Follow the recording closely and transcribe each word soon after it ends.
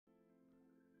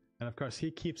And of course, he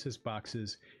keeps his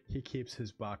boxes. He keeps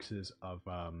his boxes of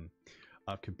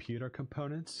computer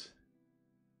components.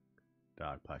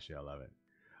 Dog plushie, I love it.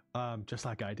 Just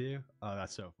like I do. Oh,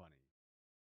 that's so funny.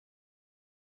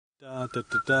 Da da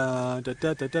da da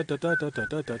da da da da da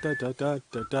da da da da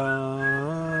da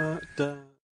da da.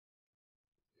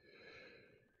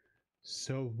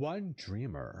 So One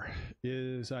Dreamer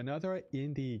is another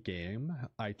indie game.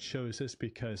 I chose this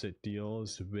because it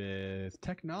deals with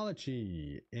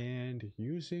technology and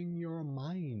using your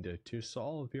mind to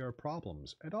solve your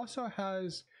problems. It also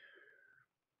has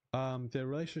the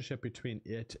relationship between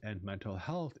it and mental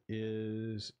health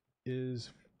is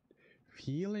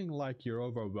feeling like you're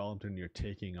overwhelmed and you're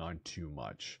taking on too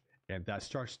much, and that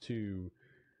starts to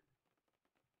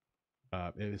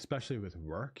especially with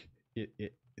work,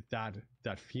 it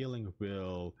that feeling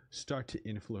will start to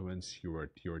influence your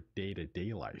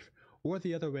day-to-day life, or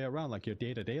the other way around, like your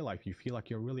day-to-day life, you feel like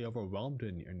you're really overwhelmed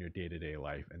in your day-to-day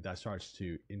life, and that starts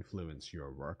to influence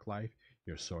your work life,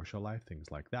 your social life, things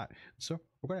like that. So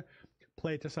we're going to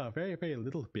play just a very, very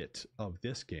little bit of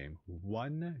this game,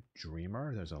 One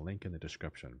Dreamer. There's a link in the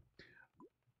description.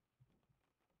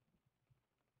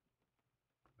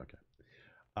 Okay,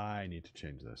 I need to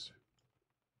change this.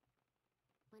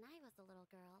 When I was a little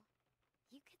girl,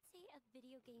 you could say a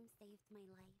video game saved my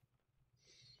life.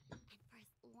 And for as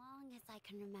long as I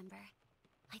can remember,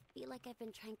 I feel like I've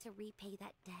been trying to repay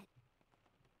that debt.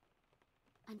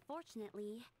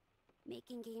 Unfortunately,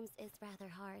 making games is rather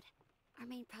hard. Our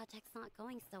main project's not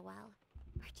going so well.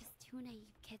 We're just two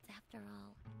naive kids after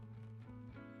all.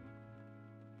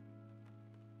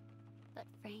 But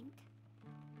Frank,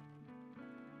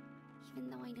 even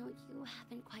though I know you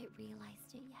haven't quite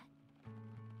realized it yet,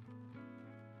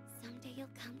 someday you'll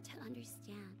come to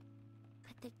understand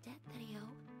that the debt that I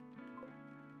owe,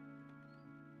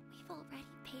 we've already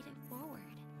paid it forward.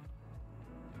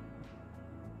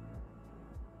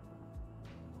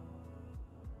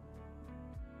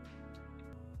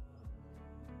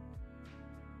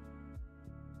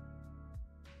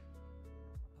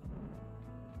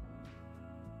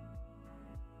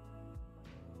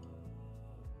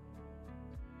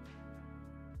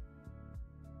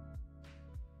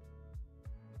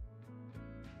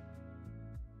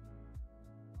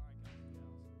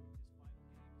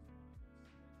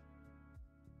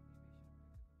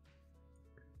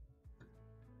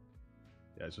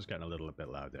 Yeah, it's just getting a little bit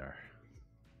loud there.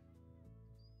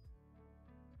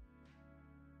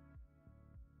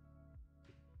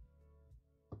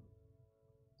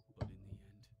 But in the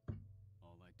end,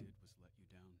 all I did was let you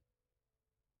down.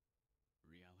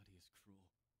 Reality is cruel.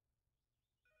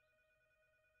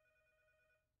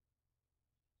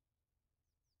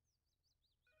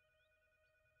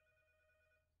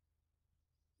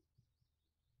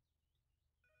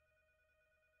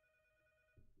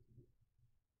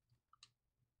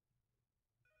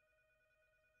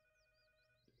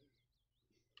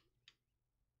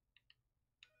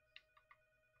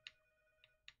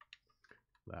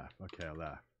 Laugh. Okay, I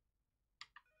laugh.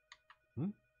 Hmm?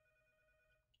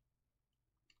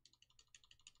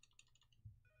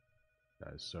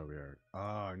 That is so weird.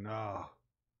 Oh no.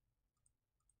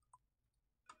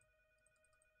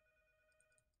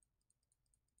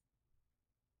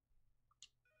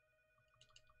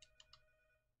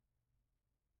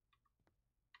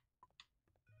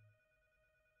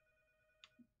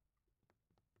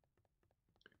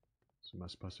 So am I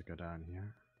supposed to go down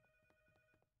here?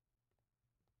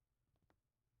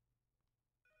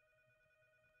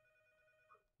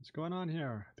 What's going on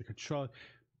here? The controls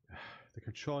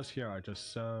here are just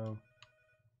so.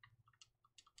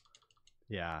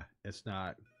 Yeah, it's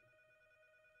not.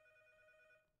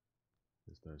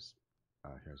 There's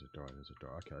here's a door. There's a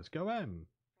door. Okay, let's go in. Frank,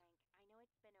 I know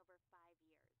it's been over 5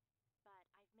 years, but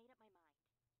I've made up my mind.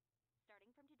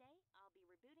 Starting from today, I'll be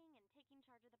rebooting and taking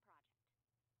charge of the project.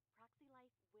 Proxy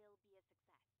Life will be a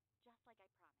success, just like I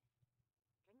promised.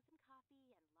 Drink some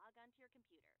coffee and log onto your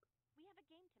computer. We have a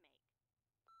game to make.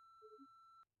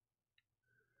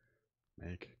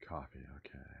 Make coffee.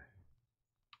 Okay.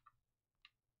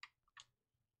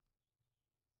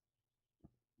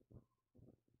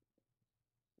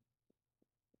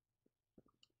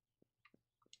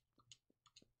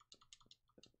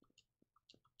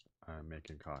 I'm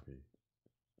making coffee.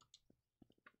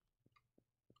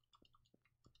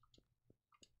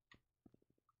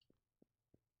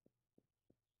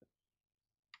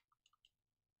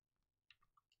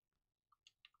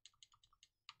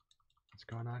 What's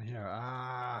going on here?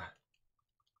 Ah!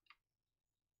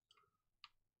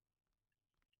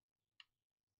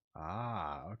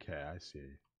 Ah, okay, I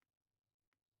see.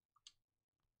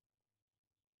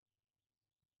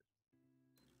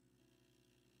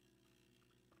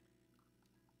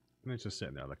 And it's just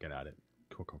sitting there looking at it.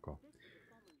 Cool, cool, cool. This is a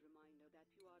common reminder that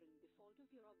you are in default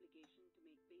of your obligation to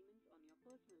make payments on your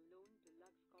personal loan to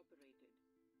Lux Corporated.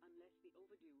 Unless the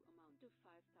overdue amount of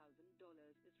 $5,000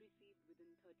 is received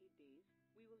within 30 days,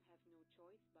 we will have no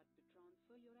choice but to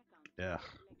transfer your account to Yeah.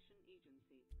 the collection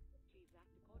agency. Please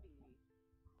act accordingly.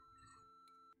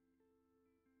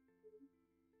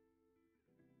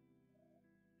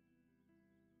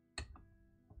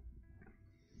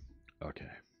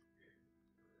 Okay.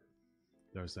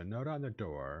 There's a note on the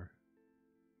door.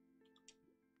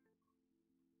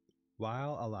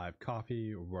 While alive,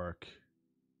 coffee, work,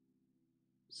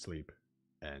 sleep,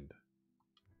 and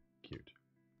cute.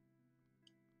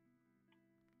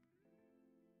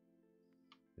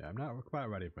 Yeah, I'm not quite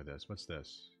ready for this. What's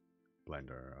this?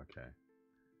 Blender, okay.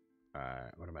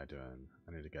 Alright, what am I doing?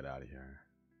 I need to get out of here.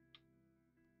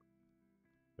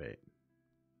 Wait.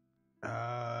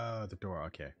 The door,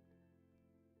 okay.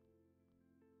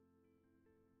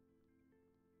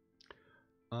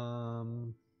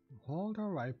 Hold our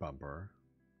right bumper.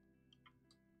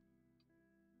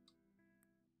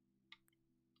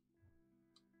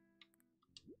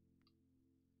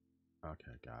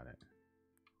 Okay, got it.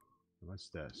 What's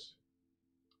this?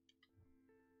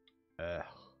 Ugh,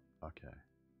 okay.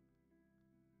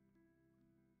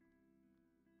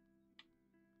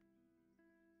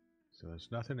 So there's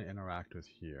nothing to interact with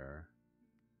here.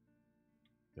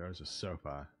 There's a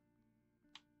sofa.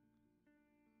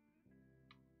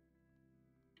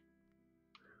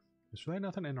 There's really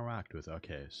nothing to interact with.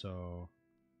 Okay, so...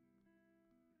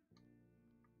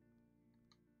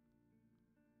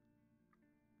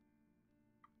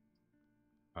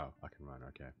 Oh, I can run,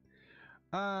 okay.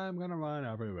 I'm gonna run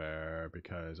everywhere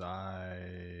because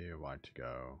I want to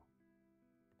go.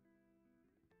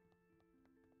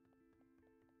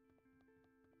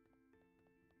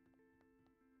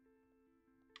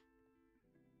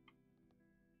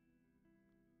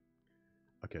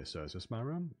 Okay, so is this my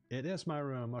room? It is my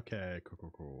room. Okay, cool,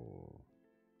 cool, cool.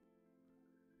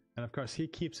 And of course, he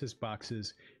keeps his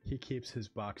boxes. He keeps his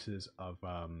boxes of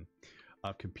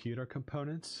computer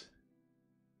components.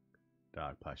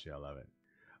 Dog plushie, I love it.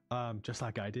 Just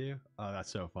like I do. Oh, that's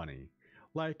so funny.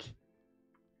 Like,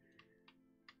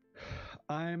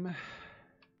 I'm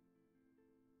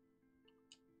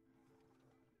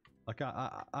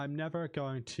never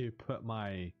going to put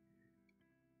my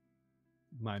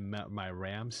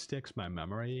RAM sticks, my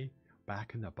memory,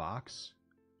 back in the box,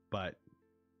 but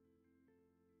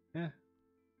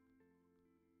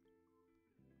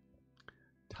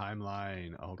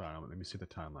timeline. Hold on, let me see the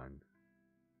timeline.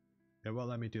 It won't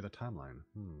let me do the timeline.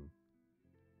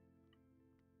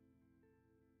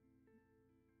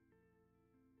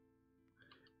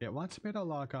 It wants me to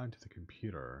log on to the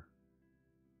computer.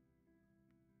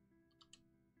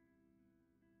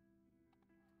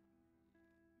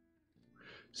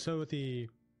 So the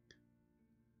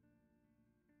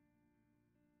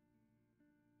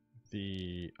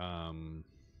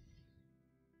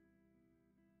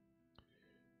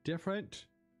different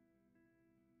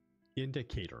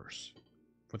indicators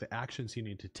for the actions you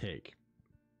need to take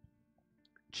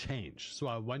change. So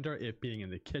I wonder if being in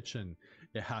the kitchen,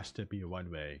 it has to be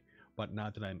one way, but now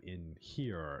that I'm in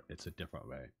here, it's a different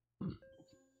way.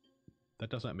 That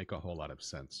doesn't make a whole lot of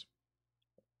sense.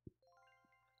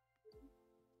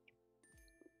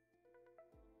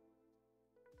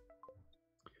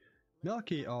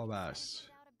 Milky OS.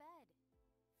 Out of bed.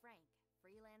 Frank,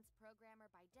 freelance programmer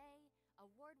by day,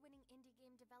 award-winning indie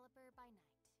game developer by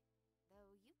night.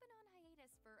 Though you've been on hiatus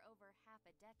for over half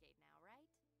a decade now, right?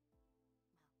 Well,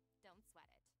 don't sweat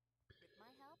it. With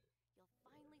my help, you'll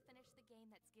finally finish the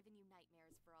game that's given you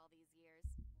nightmares for all these years.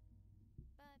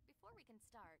 But before we can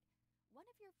start, one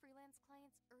of your freelance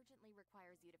clients urgently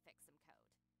requires you to fix some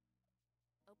code.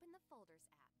 Open the Folders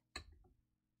app.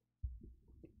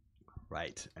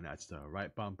 Right, and that's the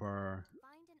right bumper.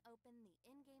 Find and open the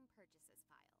in-game purchases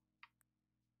file.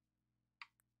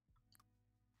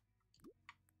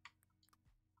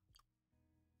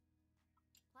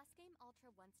 Plus Game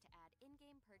Ultra wants to add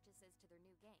in-game purchases to their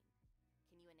new game.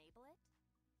 Can you enable it?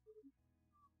 Okay,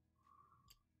 good.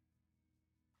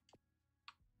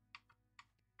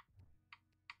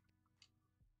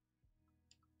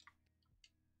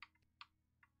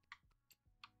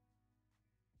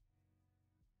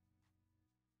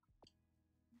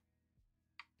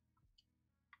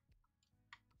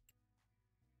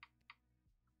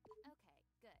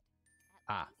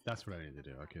 That's what I need to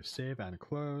do. Okay, save and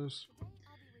close.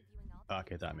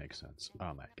 Okay, that makes sense.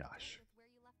 Oh my gosh. Where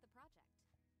you left the project.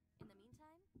 In the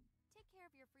meantime, take care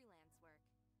of your freelance work.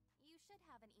 You should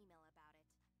have an email about it.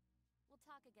 We'll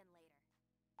talk again later.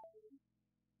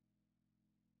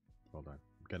 Hold on.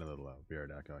 I'm getting a little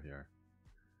weird echo here.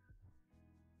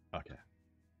 Okay.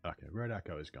 Okay, weird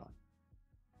echo is gone.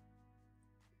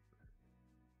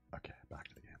 Okay, back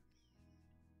to the game.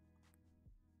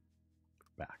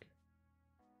 Back.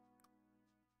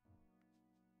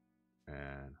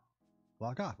 And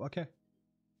log off. Okay.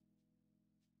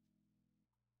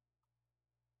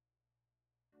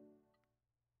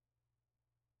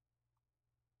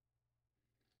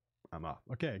 I'm off.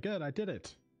 Okay, good. I did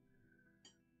it.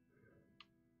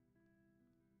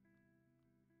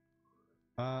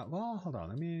 Well, hold on.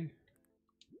 Let me...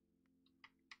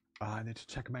 Oh, I need to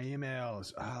check my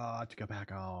emails. Oh, I have to go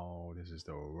back. Oh, this is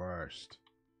the worst.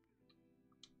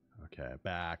 Okay,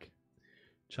 back.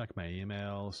 Check my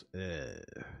emails.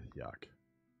 Ugh, yuck.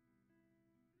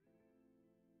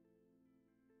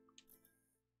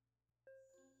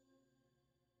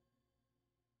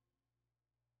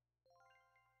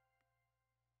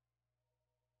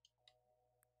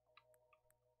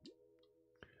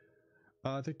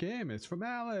 The game, it's from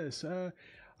Alice.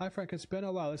 Hi Frank, it's been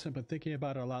a while. Listen, I've been thinking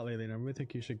about it a lot lately, and I really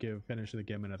think you should give finishing the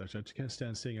game another chance. I can't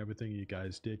stand seeing everything you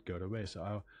guys did go to waste. So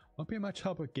I won't be much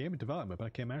help with game development, but I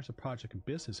can manage the project and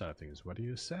business side of things. What do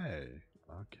you say?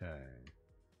 Okay.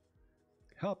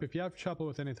 Help, if you have trouble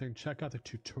with anything, check out the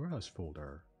tutorials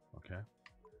folder. Okay.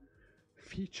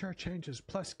 Feature changes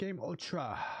plus game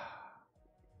ultra.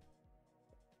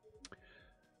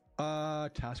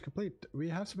 Task complete. We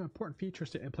have some important features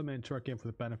to implement into our game for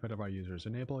the benefit of our users.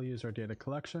 Enable user data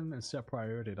collection and set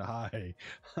priority to high.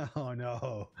 Oh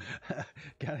no.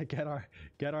 get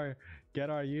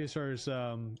our users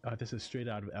this is straight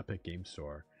out of Epic Game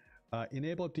Store.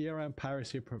 Enable DRM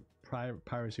piracy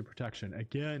piracy protection.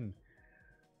 Again,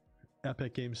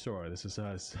 Epic Game Store. This is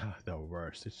the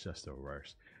worst. It's just the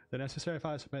worst. The necessary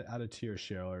files have been added to your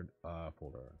shared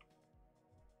folder.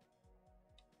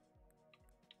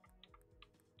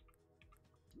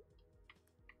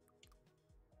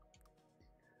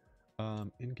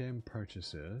 In-game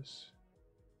purchases.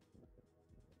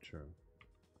 True.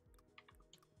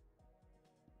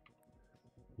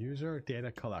 User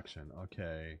data collection.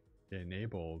 Okay.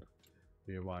 Enabled.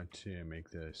 We want to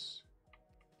make this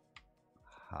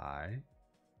high.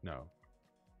 No.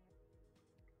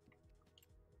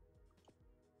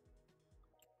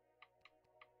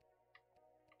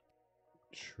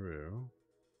 True.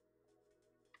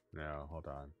 No, hold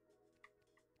on.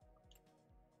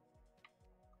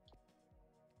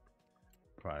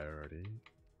 Priority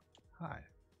high.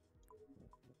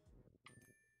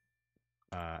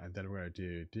 And then we're going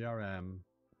to do DRM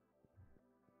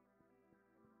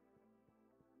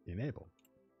enable.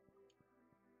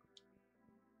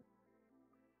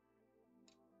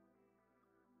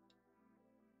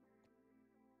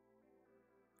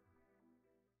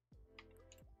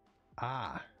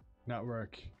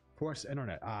 Network force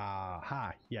internet.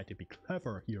 Ha! You have to be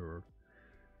clever here.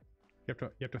 You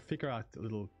have to figure out the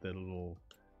little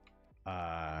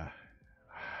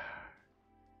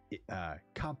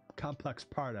complex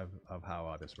part of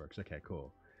how this works. Okay,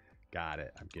 cool. Got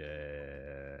it. I'm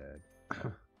good.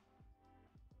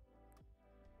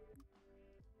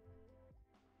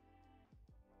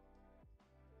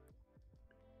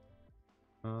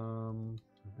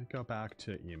 Let me go back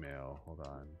to email. Hold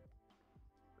on.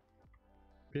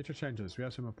 Feature changes. We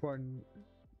have some important...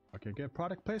 Okay, good.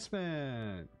 Product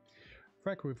placement.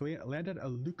 Frank, we've landed a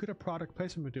lucrative product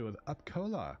placement deal with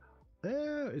Upcola.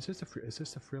 Oh, is this a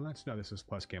freelance? No, this is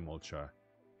plus game ultra.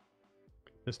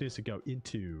 This needs to go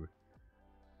into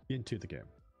the game.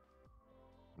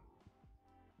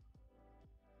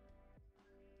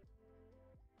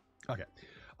 Okay.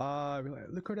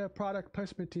 Lucrative product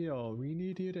placement deal. We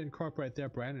need you to incorporate their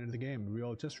brand into the game.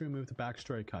 We'll just remove the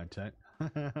backstory content.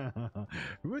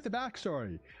 Remove the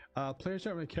backstory. Players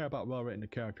don't really care about well-written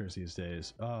characters these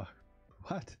days.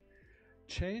 What?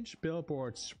 Change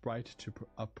billboard sprite to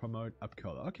promote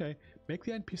Upcola. Okay. Make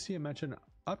the NPC mention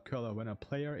Upcola when a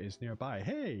player is nearby.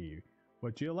 Hey,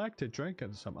 would you like to drink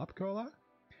some Upcola?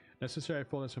 Necessary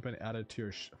folders have been added to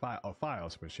your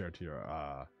files have been shared to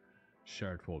your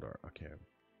shared folder. Okay.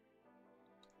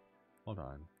 Hold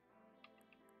on.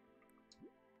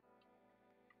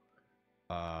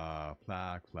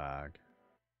 Flag.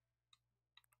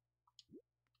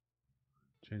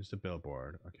 Change the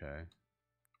billboard. Okay.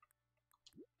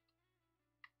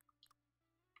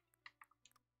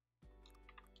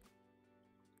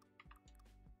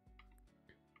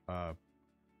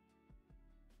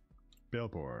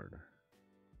 Billboard.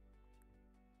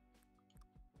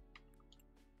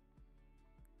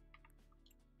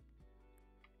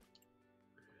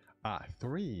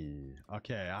 3.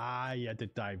 Okay, you had to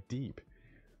dive deep.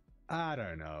 I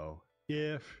don't know.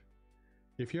 If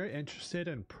If you're interested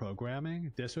in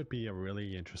programming, this would be a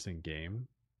really interesting game.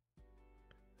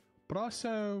 But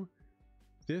also,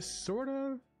 this sort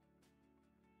of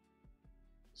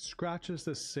scratches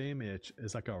the same itch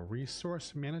as like a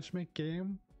resource management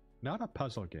game. Not a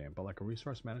puzzle game, but like a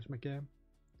resource management game.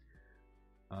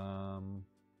 Let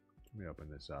me open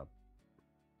this up.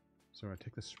 So we're gonna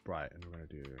take the sprite and we're gonna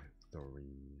do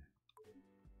 3.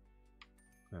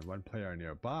 And 1 player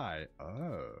nearby.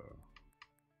 Oh.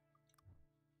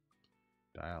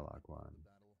 Dialogue 1.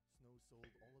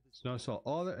 Snow sold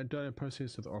all the donor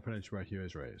proceeds to the orphanage where he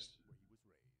was raised.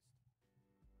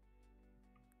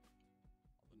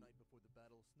 On the night before the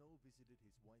battle, Snow visited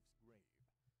his wife's grave,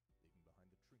 leaving behind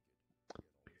the trinket he had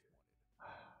always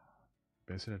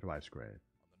wanted. Visited wife's grave.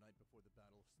 On the night before the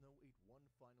battle, Snow ate one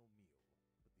final meal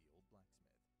with the old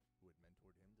blacksmith, who had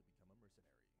mentored him to become a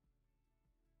mercenary.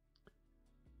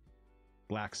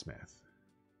 Blacksmith.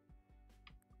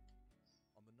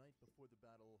 On the night before the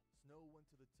battle, Snow went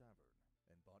to the tavern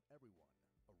and bought everyone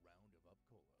a round of Up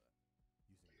Cola,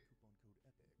 using the coupon code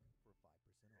EPIC for 5%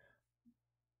 off.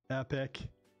 Epic.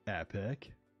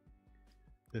 Epic.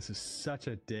 This is such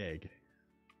a dig.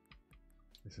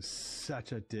 This is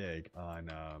such a dig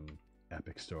on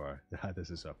Epic Store. This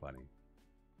is so funny.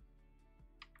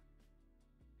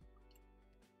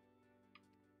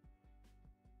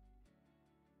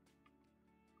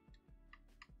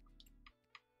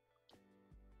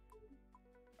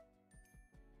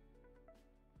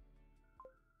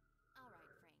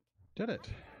 Did it.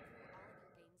 Through all of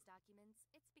your game's documents,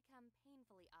 it's become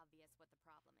painfully obvious what the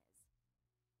problem is.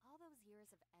 All those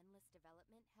years of endless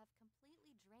development have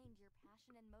completely drained your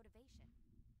passion and motivation.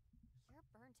 You're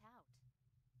burnt out.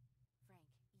 Frank,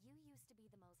 you used to be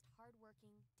the most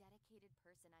hardworking, dedicated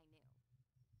person I knew.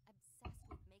 Obsessed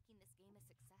with making this game a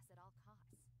success at all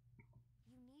costs.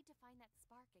 You need to find that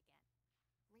spark again.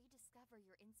 Rediscover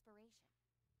your inspiration.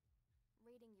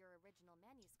 Reading your original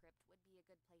manuscript would be a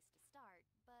good place to start,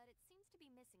 but it seems to be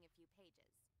missing a few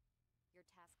pages. Your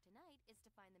task tonight is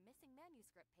to find the missing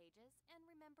manuscript pages and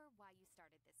remember why you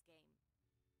started this game.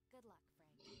 Good luck,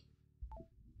 Frank.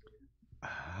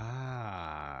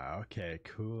 Ah, okay,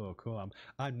 cool, cool.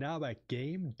 I'm now a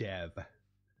game dev.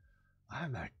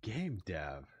 I'm a game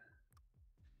dev.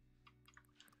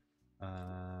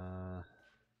 I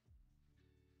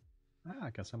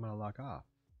guess I'm gonna log off.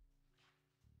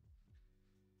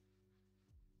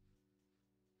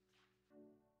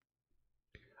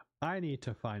 I need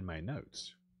to find my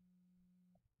notes.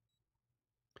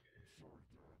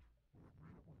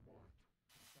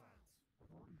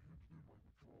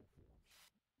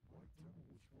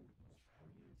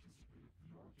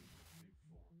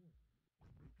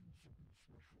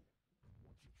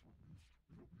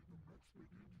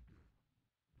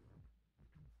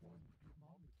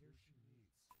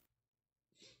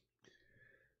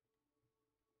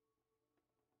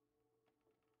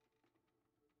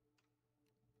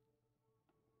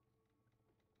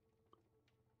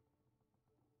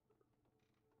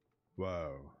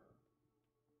 Whoa.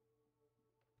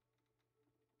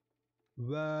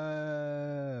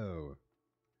 Whoa.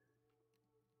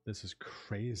 This is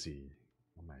crazy.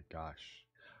 Oh my gosh.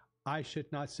 I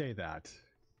should not say that.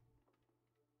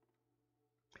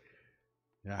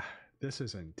 Yeah, this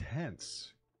is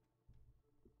intense.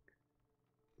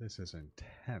 This is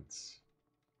intense.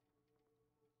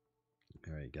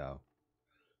 There you go.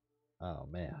 Oh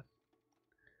man.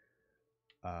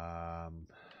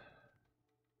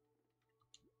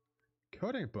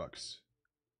 Coding books.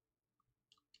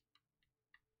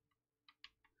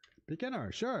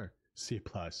 Beginner, sure. C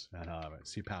plus and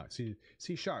C pound.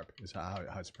 C sharp is how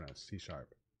it's pronounced. C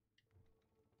sharp.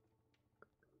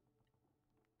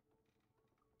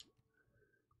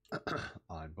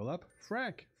 Envelope.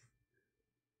 Frank.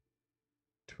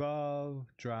 12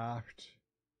 draft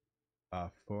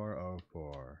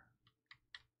 404.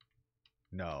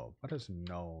 No. What does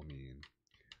no mean?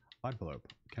 Envelope.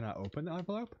 Can I open the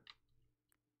envelope?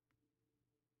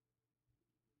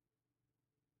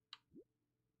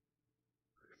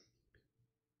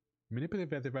 Manipulate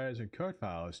antivirus and code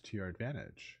files to your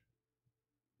advantage.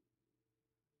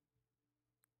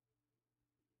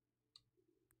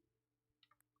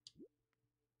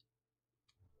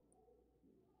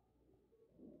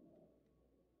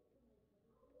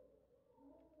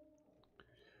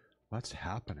 What's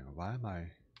happening? Why am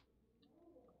I...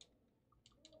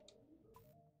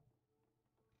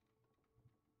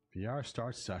 VR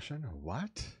start session?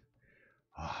 What?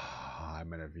 Oh,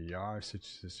 I'm in a VR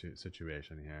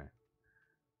situation here.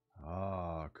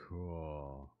 Oh,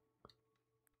 cool.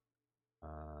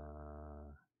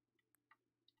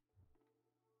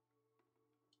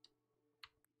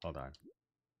 Hold on.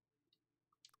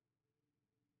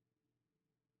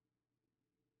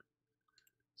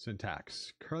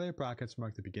 Syntax. Curly brackets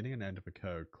mark the beginning and end of a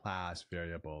code. Class,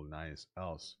 variable, nice,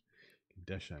 else.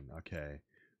 Condition. Okay.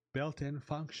 Built-in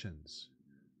functions.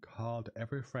 Called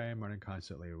every frame running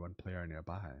constantly, one player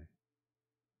nearby.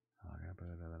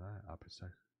 Opposite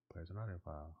plays an audio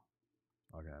file.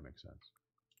 Okay, that makes sense.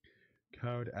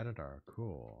 Code editor.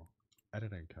 Cool.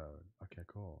 Editing code. Okay,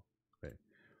 cool. Wait.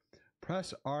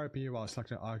 Press RB while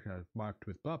selecting an object marked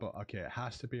with bubble. Okay, it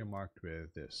has to be marked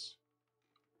with this.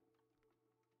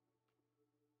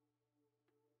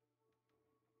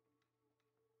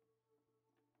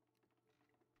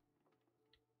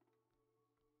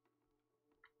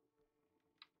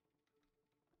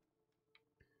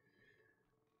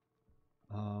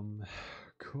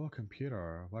 Cool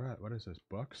computer. What is this?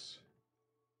 Books?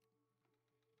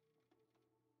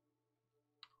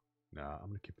 Nah, I'm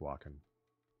gonna keep walking.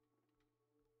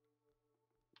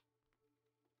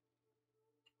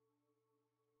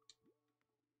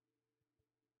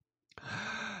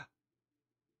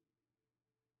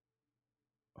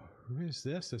 Who is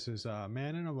this? This is a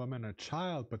man and a woman and a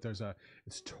child, but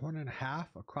it's torn in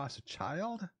half across a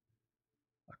child?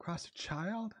 Across a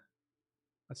child?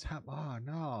 Let's have, oh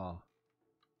no.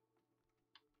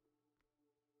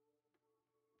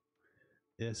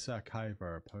 It's a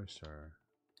Kyver poster.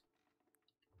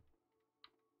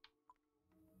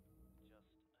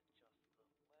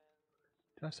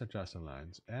 Just adjust the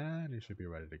lens, and you should be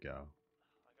ready to go.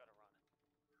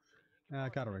 I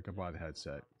gotta recombine the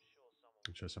headset.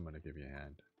 I'm sure someone will give you a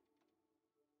hand.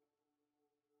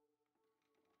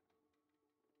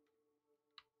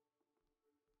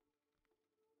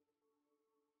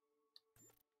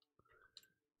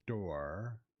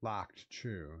 Door. Locked.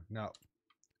 True. No.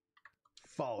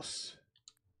 False.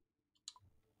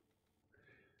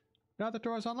 Now the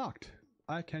door is unlocked.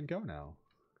 I can go now.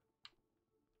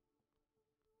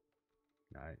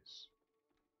 Nice.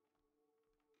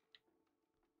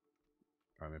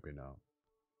 Or maybe no.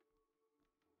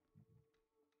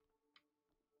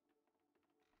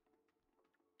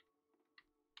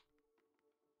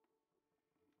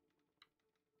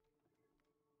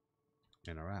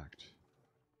 Interact.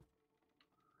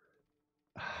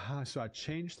 So I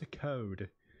changed the code,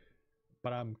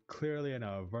 but I'm clearly in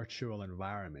a virtual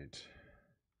environment.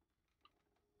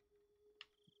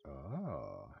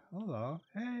 Oh, hello.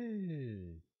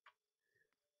 Hey.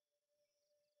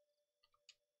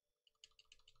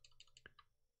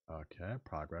 Okay,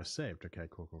 progress saved. Okay,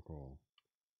 cool, cool, cool.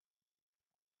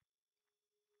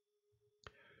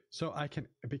 So I can,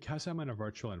 because I'm in a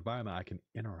virtual environment, I can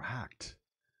interact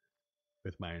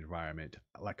with my environment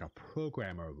like a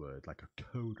programmer would, like a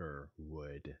coder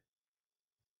would.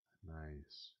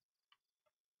 Nice.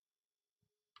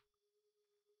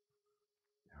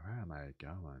 Where am I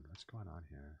going? What's going on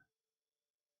here?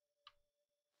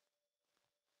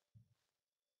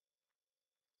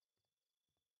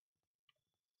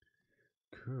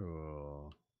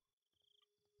 Cool.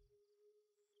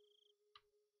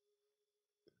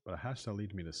 But it has to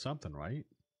lead me to something, right?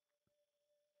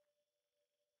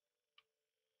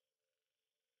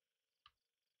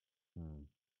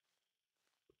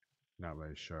 Not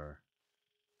really sure.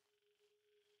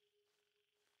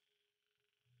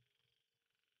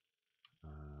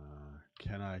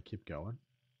 Can I keep going?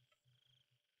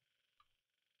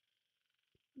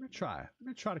 Let me try. Let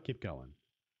me try to keep going.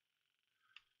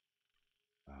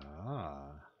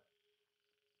 Ah.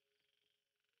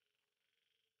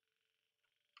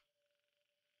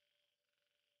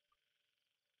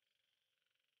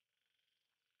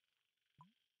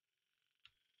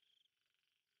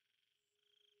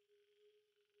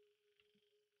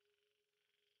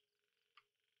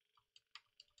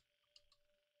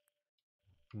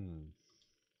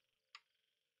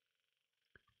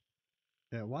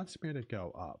 It wants me to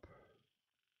go up.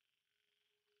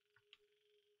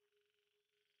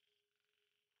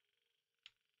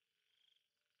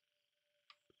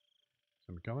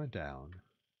 So I'm going down.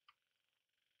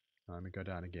 Let me go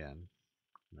down again.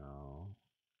 No.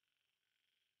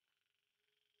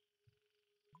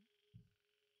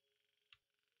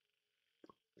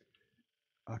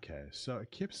 Okay, so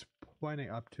it keeps pointing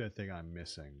up to a thing I'm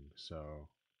missing. So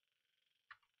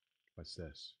what's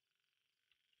this?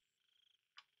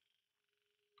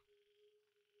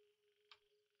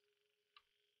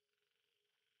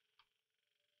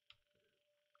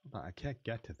 Hold on, I can't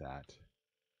get to that.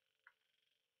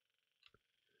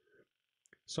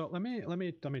 So let me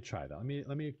try that.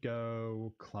 Let me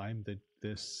go climb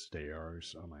this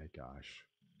stairs. Oh my gosh.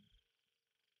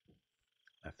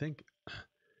 I think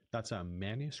that's a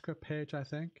manuscript page, I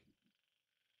think.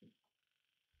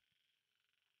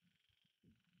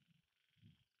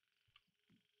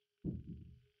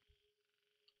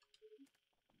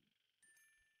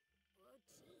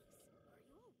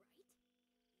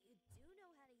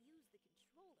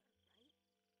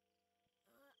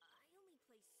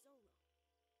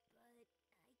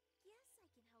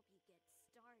 get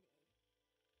started.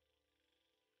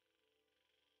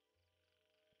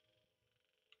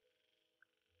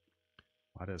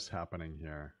 What is happening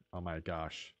here? Oh my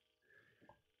gosh.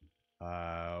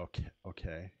 Okay,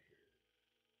 okay.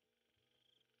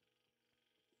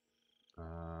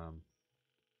 Um,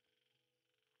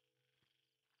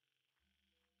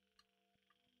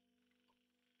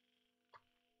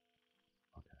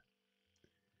 okay.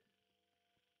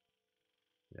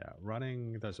 Yeah,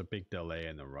 running, there's a big delay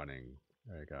in the running.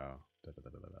 There you go. Da, da, da,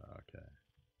 da, da, da. Okay.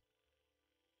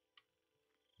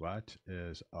 What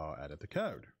is, oh, edit the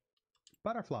code.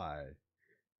 Butterfly.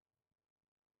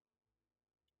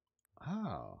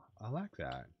 Oh, I like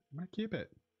that. I'm gonna keep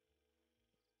it.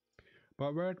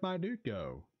 But where'd my dude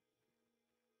go?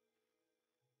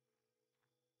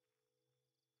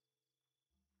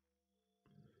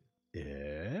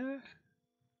 Yeah?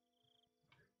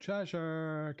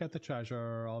 Treasure! Get the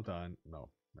treasure. All done. No,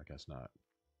 I guess not.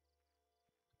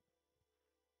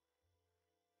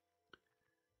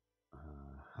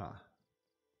 Huh.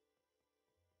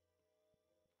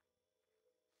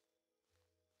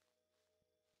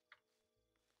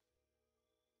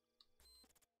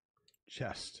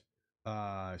 Chest.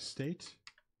 State.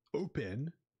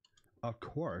 Open. Of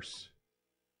course.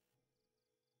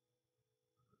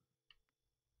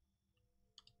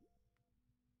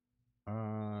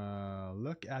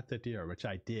 Look at the deer, which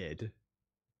I did.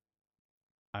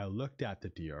 I looked at the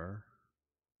deer.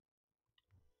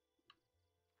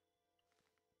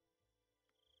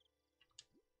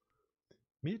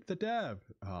 Meet the dev.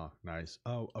 Oh, nice.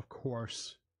 Oh, of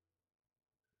course.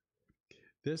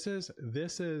 This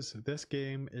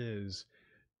game is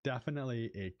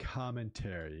definitely a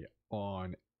commentary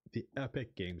on the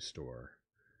Epic Game Store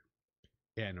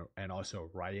and also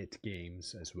Riot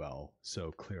Games as well.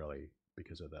 So clearly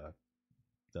because of the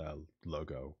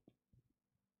logo.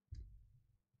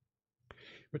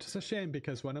 Which is a shame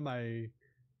because one of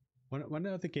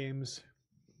the games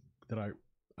that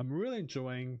I'm really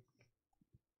enjoying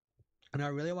and I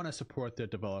really want to support the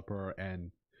developer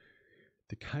and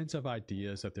the kinds of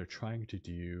ideas that they're trying to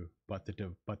do, but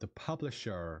the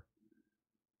publisher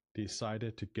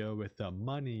decided to go with the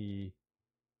money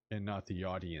and not the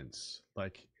audience.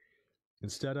 Like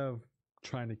instead of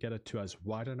trying to get it to as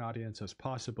wide an audience as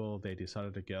possible, they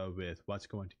decided to go with what's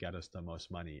going to get us the most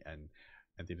money, and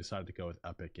they decided to go with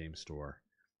Epic Game Store.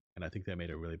 And I think they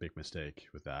made a really big mistake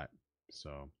with that.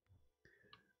 So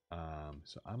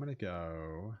I'm gonna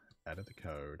go edit the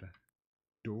code,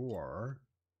 door,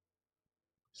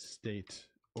 state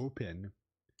open,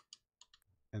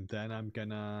 and then I'm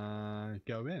gonna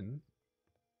go in.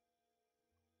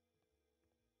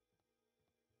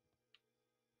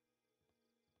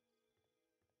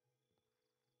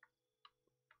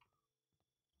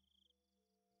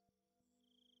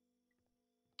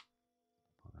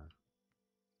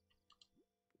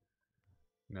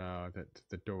 No,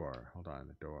 the door. Hold on,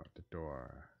 the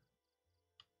door.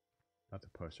 Not the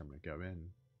post. I'm gonna go in.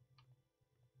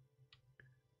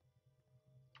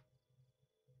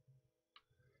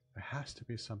 There has to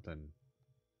be something.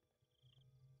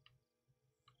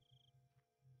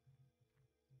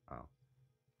 Oh.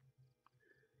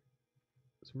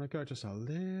 So I'm gonna go just a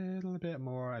little bit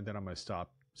more, and then I'm gonna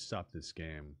stop this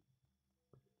game.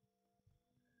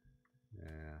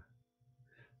 Yeah.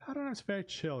 I don't know. It's a very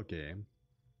chill game,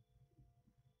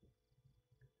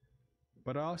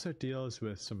 but it also deals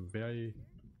with some very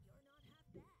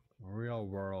real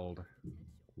world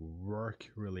work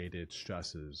related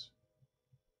stresses.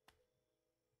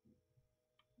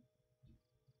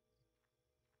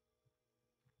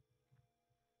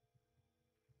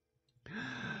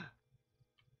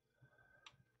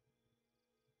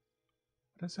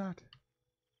 What is that?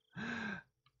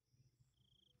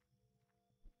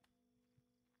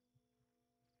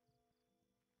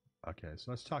 Okay,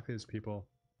 so let's talk to these people,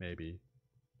 maybe.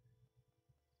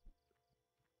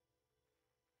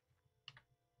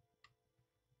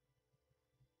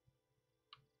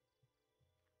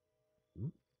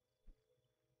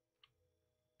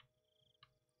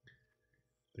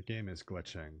 The game is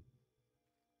glitching.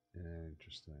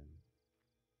 Interesting.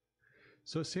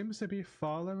 So it seems to be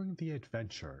following the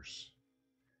adventures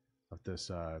of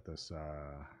this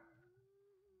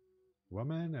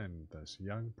woman and this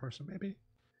young person, maybe?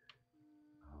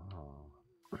 Oh,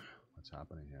 what's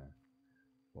happening here?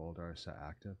 Boulder set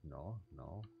active? No.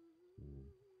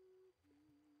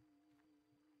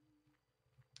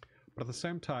 But at the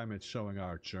same time, it's showing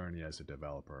our journey as a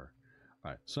developer.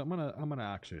 All right, so I'm gonna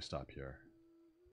actually stop here.